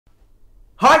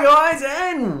Hi guys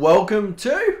and welcome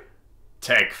to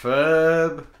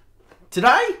TechFurb.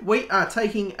 Today we are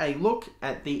taking a look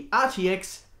at the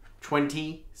RTX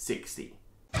 2060.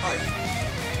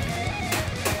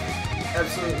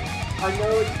 Absolutely. I know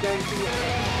it's going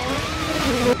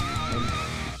to.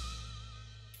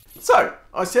 So,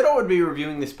 I said I would be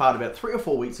reviewing this part about 3 or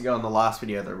 4 weeks ago in the last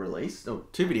video that I released, or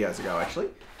 2 videos ago actually.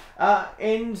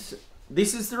 And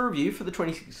this is the review for the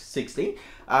 2060,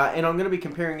 and I'm going to be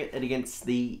comparing it against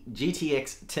the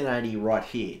GTX 1080 right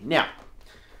here. Now,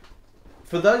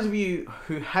 for those of you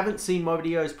who haven't seen my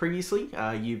videos previously,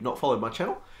 you've not followed my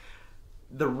channel,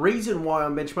 the reason why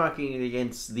I'm benchmarking it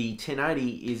against the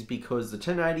 1080 is because the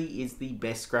 1080 is the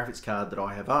best graphics card that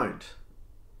I have owned.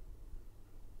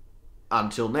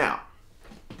 Until now.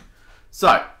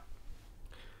 So,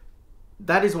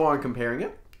 that is why I'm comparing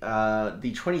it.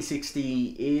 The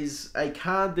 2060 is a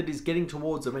card that is getting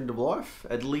towards the end of life,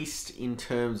 at least in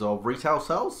terms of retail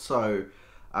sales. So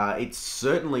it's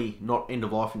certainly not end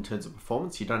of life in terms of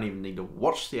performance. You don't even need to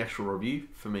watch the actual review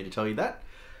for me to tell you that.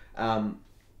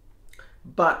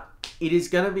 But it is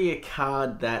going to be a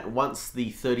card that once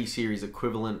the 30 series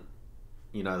equivalent,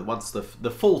 you know, once the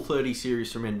full 30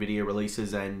 series from Nvidia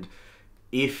releases, and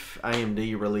if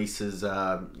AMD releases,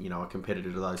 you know, a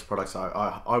competitor to those products,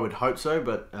 I would hope so,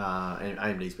 but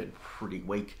AMD's been pretty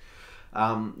weak.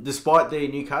 Despite their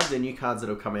new cards that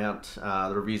have come out,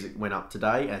 the reviews that went up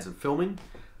today as of filming,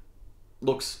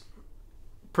 looks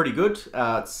pretty good.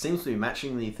 It seems to be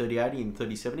matching the 3080 and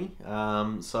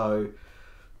 3070, so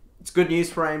it's good news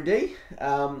for AMD.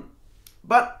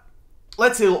 But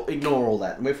let's ignore all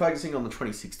that, and we're focusing on the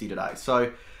 2060 today.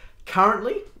 So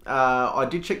currently, I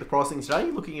did check the pricing today,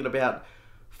 looking at about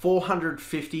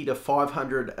 450 to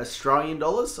 500 Australian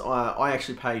dollars. I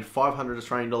actually paid 500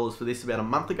 Australian dollars for this about a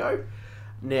month ago.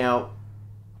 Now,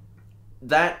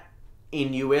 that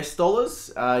in US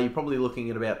dollars, you're probably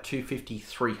looking at about 250,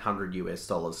 300 US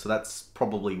dollars. So that's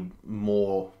probably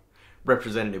more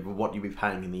representative of what you'll be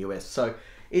paying in the US. So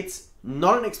it's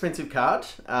not an expensive card.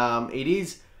 It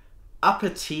is upper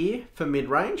tier for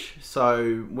mid-range.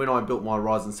 So when I built my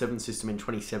Ryzen 7 system in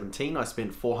 2017, I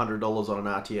spent $400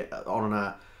 on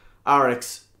an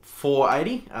RX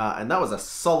 480, and that was a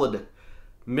solid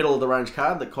middle of the range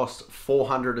card that cost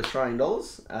 400 Australian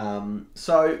dollars.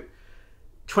 So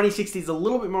 2060 is a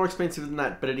little bit more expensive than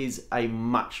that, but it is a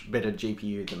much better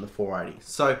GPU than the 480.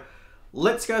 So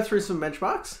let's go through some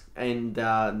benchmarks, and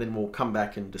then we'll come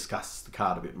back and discuss the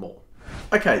card a bit more.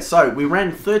 Okay, so we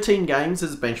ran 13 games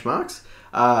as benchmarks.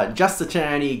 Just the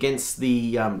 1080 against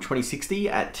the 2060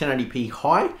 at 1080p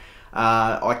high.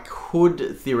 I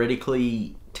could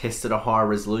theoretically test at a higher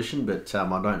resolution, but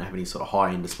I don't have any sort of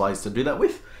high-end displays to do that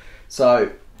with.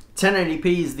 So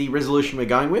 1080p is the resolution we're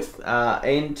going with.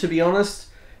 And to be honest,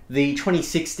 the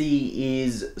 2060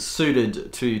 is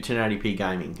suited to 1080p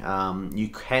gaming. You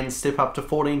can step up to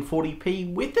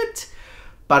 1440p with it,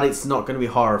 but it's not going to be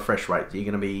high refresh rate. You're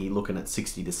going to be looking at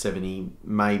 60 to 70,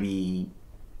 maybe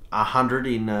 100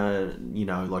 in a, you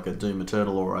know, like a Doom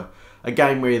Eternal or a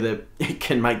game where it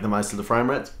can make the most of the frame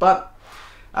rates. But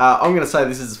I'm going to say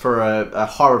this is for a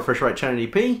high refresh rate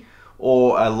 1080p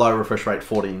or a low refresh rate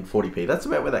 1440p. That's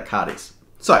about where that card is.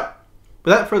 So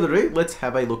without further ado, let's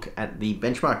have a look at the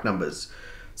benchmark numbers.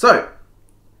 So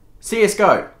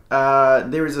CSGO,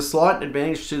 there is a slight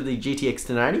advantage to the GTX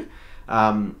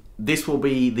 1080. This will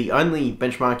be the only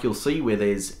benchmark you'll see where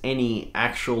there's any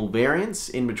actual variance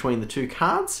in between the two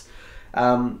cards.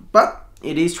 But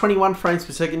it is 21 frames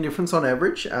per second difference on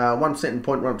average. 1% and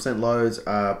 0.1% lows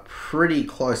are pretty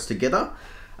close together.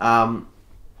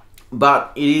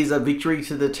 But it is a victory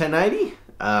to the 1080.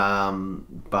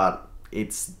 But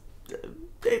it's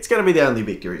going to be the only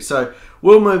victory. So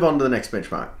we'll move on to the next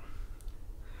benchmark.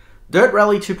 Dirt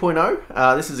Rally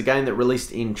 2.0, this is a game that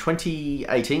released in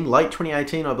 2018, late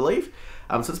 2018 I believe.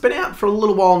 So it's been out for a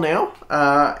little while now,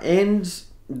 and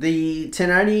the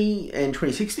 1080 and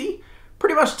 2060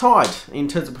 pretty much tied in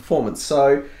terms of performance.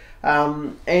 So,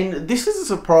 and this is a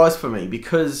surprise for me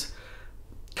because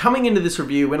coming into this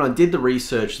review, when I did the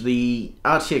research, the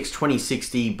RTX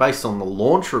 2060, based on the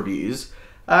launch reviews,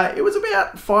 it was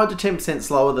about 5 to 10%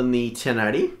 slower than the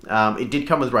 1080. It did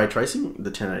come with ray tracing. The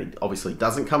 1080 obviously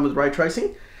doesn't come with ray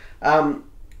tracing.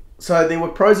 So there were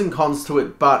pros and cons to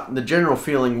it, but the general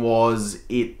feeling was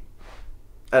it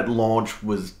at launch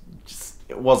was just,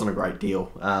 it wasn't a great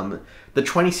deal. The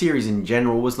 20 series in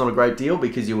general was not a great deal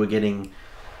because you were getting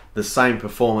the same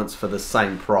performance for the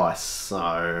same price.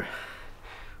 So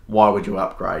why would you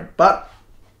upgrade? But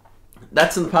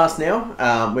that's in the past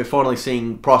now. We're finally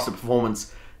seeing price to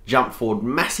performance jump forward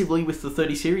massively with the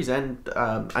 30 series and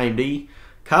AMD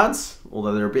cards,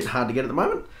 although they're a bit hard to get at the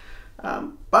moment.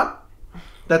 But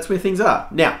that's where things are.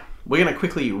 Now, we're going to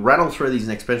quickly rattle through these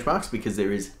next benchmarks because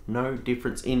there is no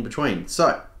difference in between.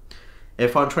 So,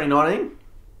 F1 2019,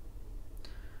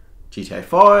 GTA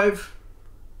 5,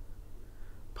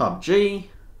 PUBG,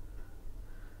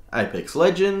 Apex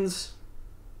Legends,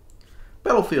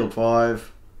 Battlefield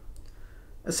 5,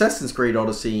 Assassin's Creed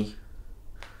Odyssey,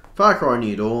 Far Cry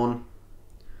New Dawn,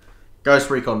 Ghost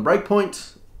Recon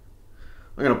Breakpoint.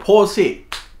 I'm going to pause here.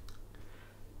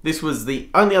 This was the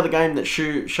only other game that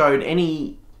showed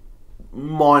any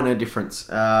minor difference,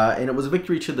 and it was a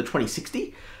victory to the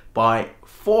 2060 by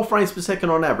 4 frames per second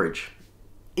on average.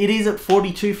 It is at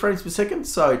 42 frames per second,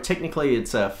 so technically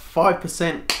it's a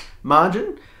 5%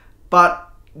 margin, but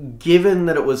given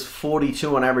that it was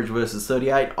 42 on average versus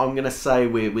 38, I'm going to say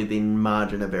we're within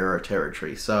margin of error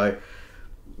territory. So,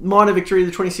 minor victory of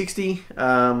the 2060,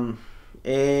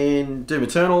 and Doom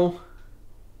Eternal,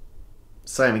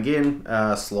 same again,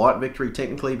 slight victory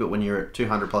technically, but when you're at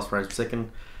 200 plus frames per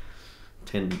second,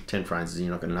 10 frames,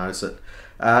 you're not going to notice it.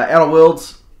 Outer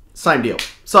Worlds, same deal.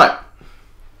 So,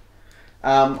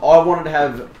 I wanted to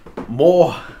have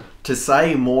more to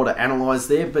say, more to analyse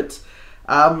there, but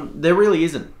there really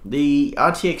isn't. The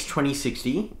RTX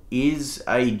 2060 is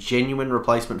a genuine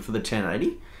replacement for the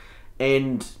 1080,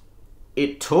 and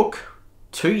it took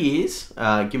 2 years,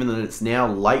 given that it's now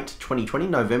late 2020,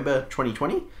 November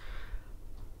 2020,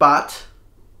 but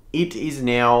it is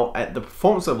now at the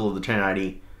performance level of the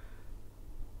 1080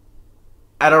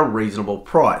 at a reasonable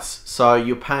price. So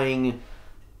you're paying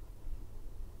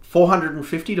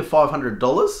 $450 to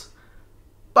 $500,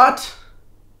 but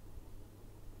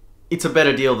it's a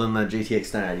better deal than the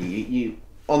GTX 1080.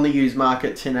 On the used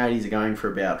market, 1080s are going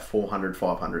for about $400,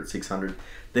 $500, $600.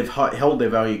 They've held their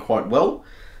value quite well.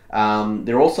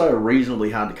 They're also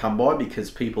reasonably hard to come by because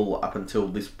people up until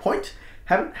this point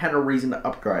haven't had a reason to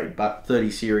upgrade, but 30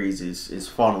 series is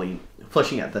finally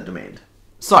fleshing out that demand.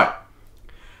 So,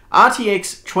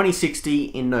 RTX 2060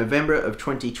 in November of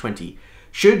 2020.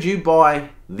 Should you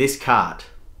buy this card?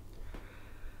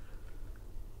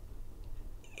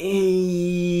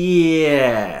 Yeah.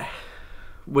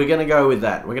 We're going to go with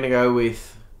that. We're going to go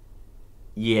with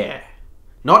yeah.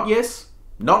 Not yes,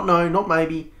 not no, not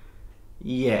maybe.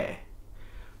 Yeah.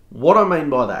 What I mean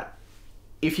by that,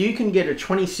 if you can get a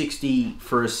 2060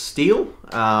 for a steal,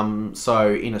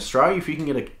 so in Australia, if you can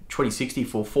get a 2060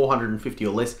 for $450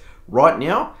 or less right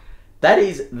now, that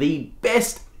is the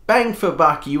best bang for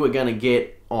buck you are going to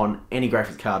get on any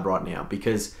graphics card right now,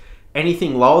 because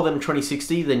anything lower than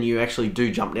 2060, then you actually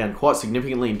do jump down quite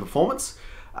significantly in performance.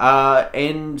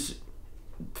 And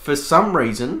for some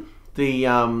reason, the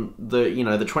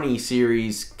 20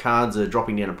 series cards are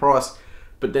dropping down in price,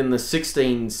 but then the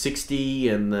 1660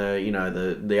 and the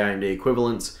AMD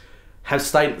equivalents have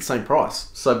stayed at the same price.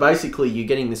 So basically, you're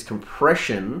getting this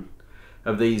compression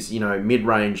of these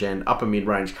mid-range and upper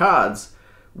mid-range cards,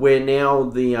 where now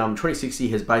the 2060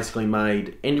 has basically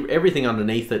made everything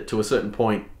underneath it to a certain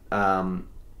point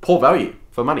poor value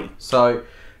for money. So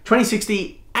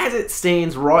 2060, as it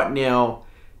stands right now,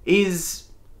 is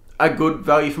a good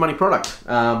value for money product.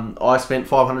 I spent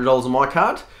 $500 on my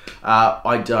card.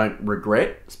 I don't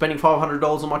regret spending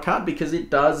 $500 on my card because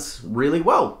it does really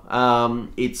well.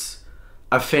 It's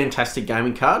a fantastic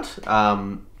gaming card.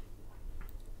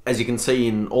 As you can see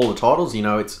in all the titles,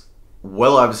 it's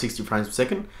well over 60 frames per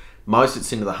second. Most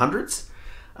it's into the hundreds.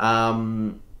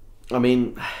 I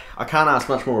mean, I can't ask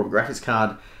much more of a graphics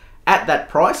card at that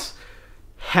price.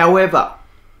 However,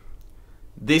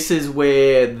 this is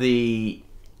where the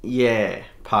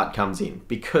part comes in,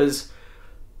 because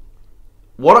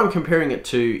what I'm comparing it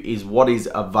to is what is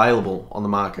available on the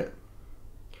market.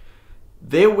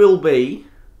 There will be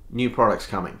new products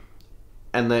coming,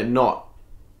 and they're not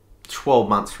 12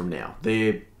 months from now.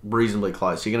 They're reasonably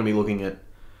close. You're going to be looking at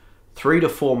 3 to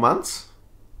 4 months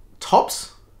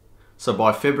tops. So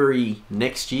by February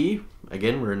next year,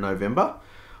 again, we're in November,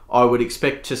 I would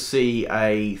expect to see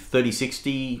a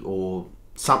 3060 or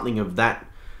something of that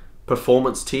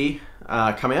performance tier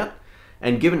come out.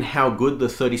 And given how good the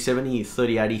 3070,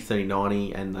 3080,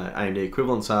 3090 and the AMD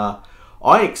equivalents are,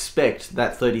 I expect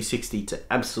that 3060 to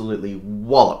absolutely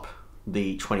wallop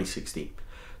the 2060.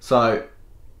 So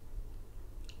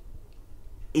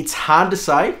it's hard to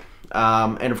say,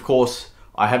 and of course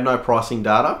I have no pricing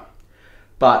data,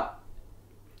 but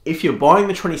if you're buying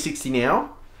the 2060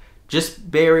 now,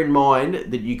 just bear in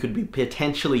mind that you could be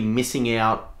potentially missing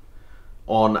out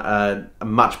on a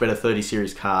much better 30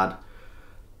 series card.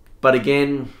 But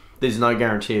again, there's no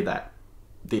guarantee of that.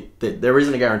 There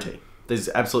isn't a guarantee. There's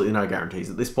absolutely no guarantees.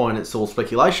 At this point, it's all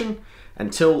speculation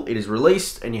until it is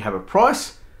released and you have a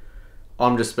price.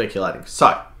 I'm just speculating.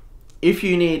 So, if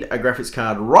you need a graphics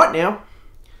card right now,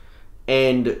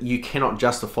 and you cannot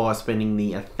justify spending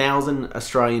the 1,000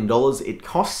 Australian dollars it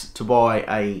costs to buy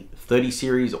a 30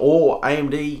 series or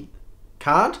AMD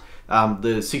card,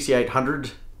 the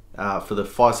 6800 for the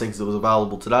 5 seconds that was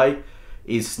available today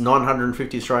is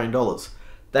 950 Australian dollars.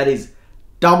 That is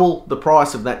double the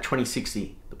price of that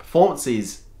 2060. The performance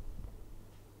is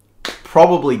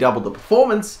probably double the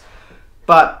performance,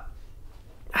 but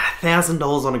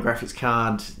 $1,000 on a graphics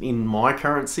card in my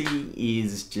currency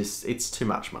is just, it's too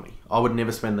much money. I would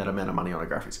never spend that amount of money on a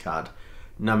graphics card,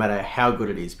 no matter how good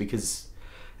it is, because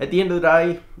at the end of the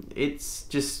day, it's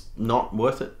just not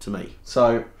worth it to me.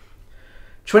 So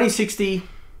 2060,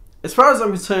 as far as I'm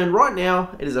concerned, right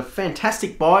now, it is a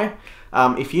fantastic buy.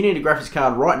 If you need a graphics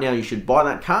card right now, you should buy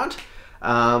that card.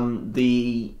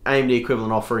 The AMD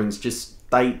equivalent offerings just,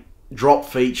 they drop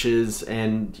features,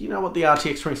 and you know what, the RTX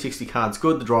 2060 card's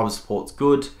good, the driver support's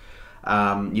good.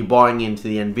 You're buying into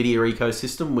the Nvidia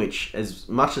ecosystem, which, as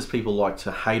much as people like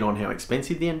to hate on how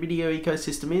expensive the Nvidia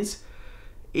ecosystem is,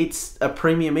 it's a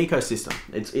premium ecosystem.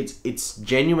 It's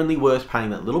genuinely worth paying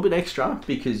that little bit extra,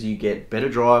 because you get better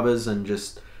drivers, and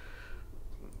just,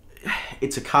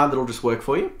 it's a card that'll just work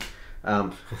for you.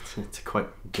 It's a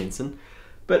quote Jensen,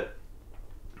 but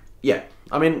yeah,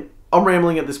 I mean, I'm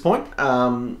rambling at this point.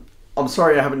 I'm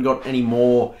sorry I haven't got any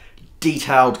more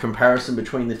detailed comparison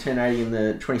between the 1080 and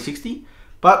the 2060,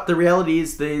 but the reality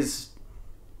is there's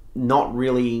not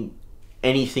really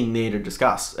anything there to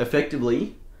discuss.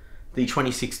 Effectively, the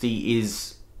 2060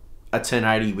 is a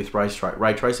 1080 with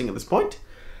ray tracing at this point.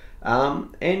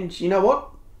 And you know what?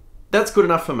 That's good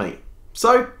enough for me.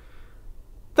 So,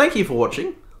 thank you for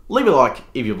watching. Leave a like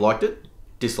if you've liked it,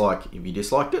 dislike if you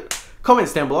disliked it.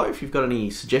 Comments down below if you've got any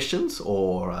suggestions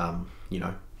or, you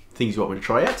know, things you want me to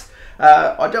try out.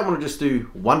 I don't want to just do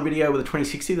one video with a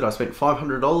 2060 that I spent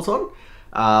 $500 on.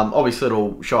 Obviously,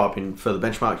 it'll show up in further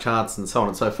benchmark charts and so on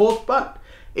and so forth. But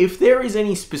if there is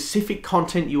any specific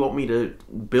content you want me to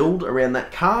build around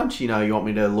that card, you know, you want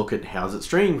me to look at how's it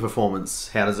streaming performance,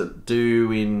 how does it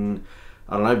do in,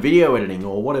 I don't know, video editing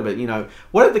or whatever, you know,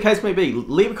 whatever the case may be,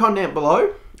 leave a comment down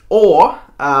below. Or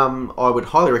I would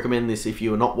highly recommend this if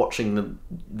you are not watching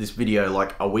this video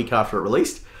like a week after it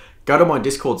released. Go to my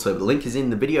Discord server. The link is in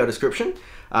the video description.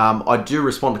 I do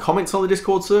respond to comments on the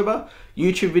Discord server.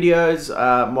 YouTube videos,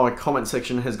 my comment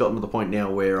section has gotten to the point now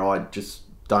where I just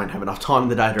don't have enough time in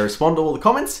the day to respond to all the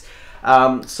comments.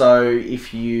 So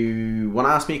if you want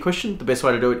to ask me a question, the best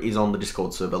way to do it is on the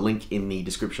Discord server. Link in the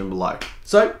description below.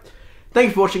 So, thank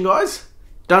you for watching, guys.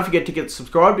 Don't forget to get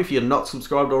subscribed if you're not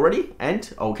subscribed already.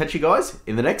 And I'll catch you guys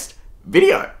in the next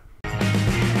video.